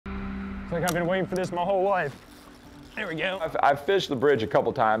It's like I've been waiting for this my whole life. There we go. I've fished the bridge a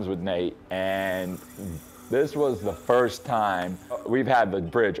couple times with Nate, and this was the first time we've had the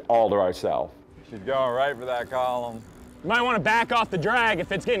bridge all to ourselves. She's going right for that column. You might want to back off the drag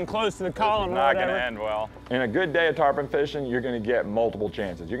if it's getting close to the column. It's not going to end well. In a good day of tarpon fishing, you're going to get multiple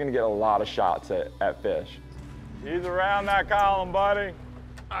chances. You're going to get a lot of shots at fish. He's around that column, buddy.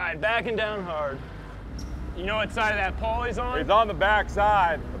 All right, backing down hard. You know what side of that pole he's on? He's on the back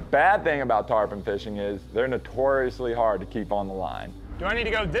side. The bad thing about tarpon fishing is they're notoriously hard to keep on the line. Do I need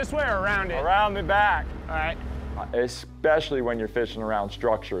to go this way or around it? Around the back. All right. Especially when you're fishing around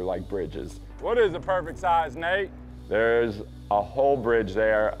structure like bridges. What is the perfect size, Nate? There's a whole bridge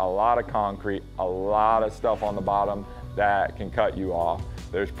there, a lot of concrete, a lot of stuff on the bottom that can cut you off.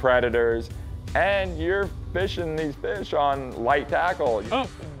 There's predators, and you're fishing these fish on light tackle. Oh.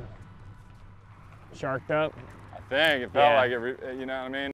 Sharked up. I think it felt like it, you know what I mean?